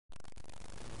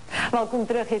Welkom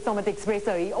terug hier saam met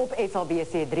Expresso hier op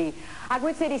SABC 3. Ek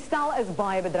moet sê die stel is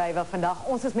baie bedrywig vandag.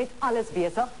 Ons is met alles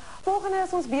besig. Volgende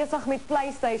is ons besig met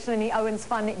PlayStation en die ouens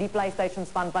van die PlayStation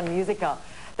span van Musica.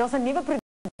 Daar's 'n nuwe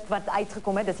produk wat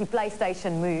uitgekom het, dis die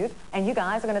PlayStation Move, and you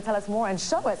guys are going to tell us more and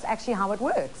show us actually how it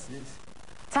works. Yes.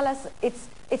 Tell us,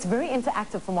 it's very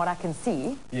interactive from what I can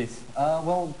see. Yes.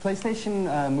 Well,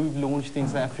 PlayStation Move launched in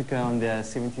South Africa on the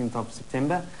 17th of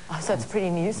September. Oh, so it's pretty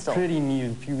new still. Pretty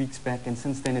new, a few weeks back, and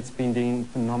since then it's been doing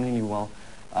phenomenally well.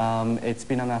 It's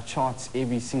been on our charts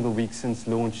every single week since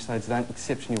launch, so it's done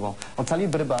exceptionally well. I'll tell you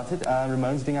a bit about it.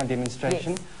 Ramone's doing our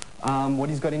demonstration. Yes. What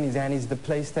he's got in his hand is the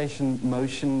PlayStation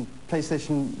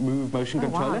Move motion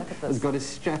controller. Wow, it's got a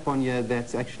strap on here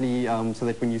that's actually so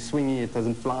that when you swing it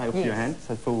doesn't fly off your hand,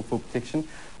 so for protection.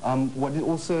 What it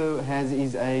also has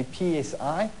is a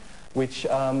PSI, which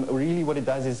really what it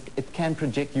does is it can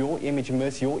project your image,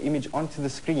 immerse your image onto the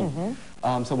screen.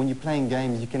 So when you're playing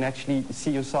games, you can actually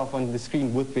see yourself on the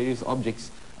screen with various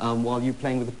objects while you're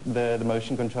playing with the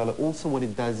motion controller. Also what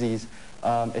it does is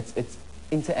it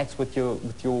interacts with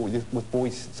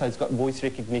voice, so it's got voice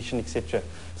recognition, etc.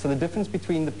 So the difference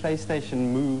between the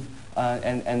PlayStation Move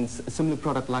and a similar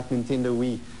product like Nintendo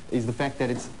Wii is the fact that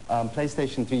it's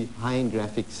PlayStation 3 high-end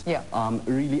graphics,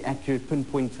 really accurate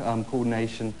pinpoint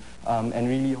coordination, and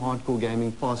really hardcore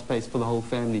gaming, fast-paced for the whole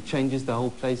family. Changes the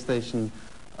whole PlayStation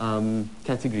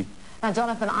category. Now,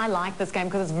 Jonathan, I like this game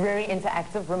because it's very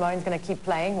interactive. Ramone's going to keep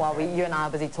playing while you and I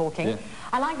are busy talking. Yeah.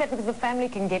 I like that because the family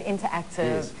can get interactive.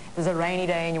 Yes. There's a rainy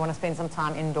day and you want to spend some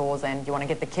time indoors and you want to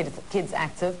get the kids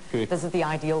active. Correct. This is the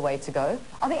ideal way to go.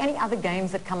 Are there any other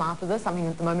games that come out of this? I mean,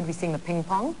 at the moment we're seeing the ping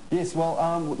pong. Yes,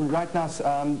 well, right now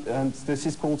this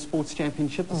is called Sports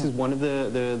Championship. This is one of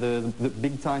the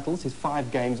big titles. There's 5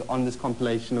 games on this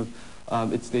compilation of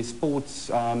there's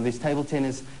sports, there's table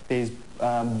tennis, there's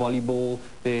volleyball,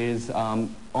 there's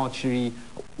archery.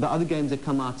 The other games that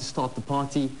come out to start the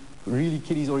party, really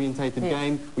kiddies-orientated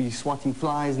game where you're swatting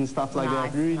flies and stuff like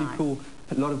that. Really cool.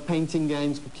 A lot of painting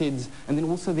games for kids. And then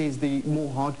also there's the more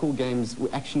hardcore games,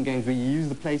 action games, where you use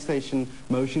the PlayStation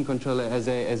motion controller as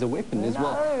a weapon as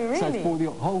well. Really? So it's for the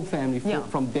whole family,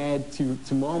 from dad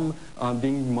to mom,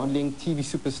 doing modeling, TV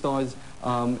superstars,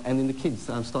 and then the kids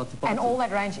start to party. And all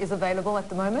that range is available at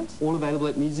the moment? All available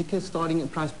at Musica, starting at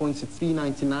price points at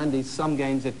 $3.99. There's some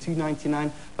games at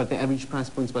 $2.99, but the average price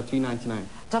point's about $3.99.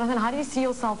 Jonathan, how do you see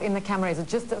yourself in the camera? Is it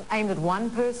just aimed at one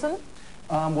person?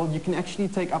 Well, you can actually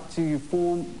take up to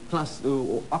 4 plus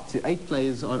or up to 8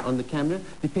 players on the camera.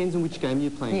 Depends on which game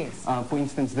you're playing. Yes. For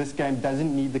instance, this game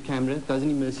doesn't need the camera, doesn't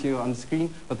immerse you on the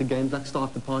screen, but the games like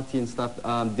Start the Party and stuff,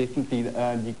 definitely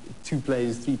 2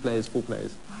 players, 3 players, 4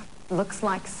 players. Looks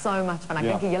like so much fun.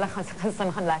 Ek dink julle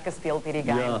gesin gaan lekker speel op hierdie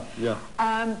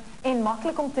game. En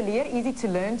maklik om te leer, easy to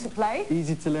learn to play?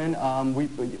 Easy to learn. We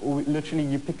literally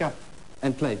you pick up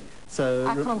and play. So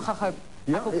ek gaan hom gou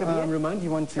Ramone, do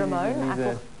you want to...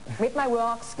 Ramone, met my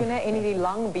hoekskoene en hierdie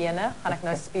lang bene gaan ek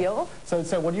nou speel.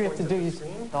 So what you have to do is...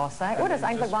 Daar sê, dis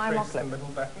eintlik baie maklik. Press the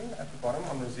middle button at the bottom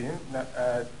on resume.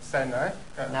 Say no.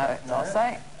 No, daar sê.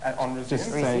 Just On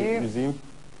resume. say resume.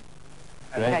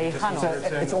 Okay, so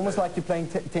it's almost like you're playing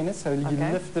tennis, so you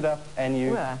lift it up and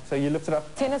you... So you lift it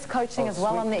up. Tennis coaching as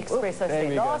well on the Expresso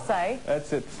set. Daar sê.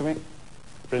 That's it, swing.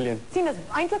 Brilliant. Sien, dis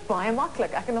eintlik baie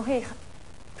maklik. Ek het nog nie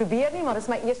probeer nie, maar dis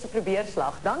my eerste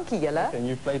probeerslag. Dankie julle. And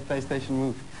you play PlayStation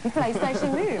Move. The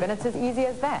PlayStation Move, and it's as easy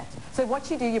as that. So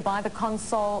what you do, you buy the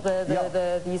console,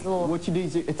 these little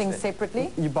things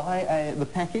separately? You buy the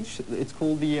package. It's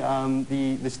called the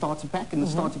starter pack, and the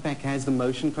starter pack has the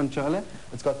motion controller.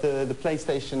 It's got the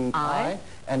PlayStation Eye,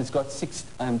 and it's got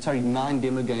 9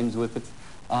 demo games with it.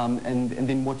 And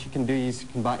then what you can do is you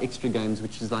can buy extra games,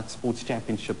 which is like Sports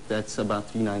Championship. That's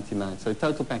about $3.99. So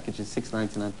total package is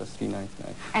 $6.99 plus $3.99.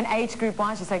 And age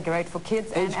group-wise, you say great for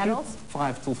kids and adults?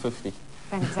 5 till 50.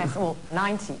 Fantastic. Well,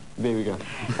 90. There we go.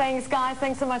 Thanks, guys.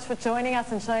 Thanks so much for joining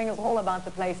us and showing us all about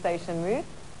the PlayStation Move.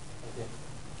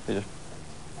 Pleasure.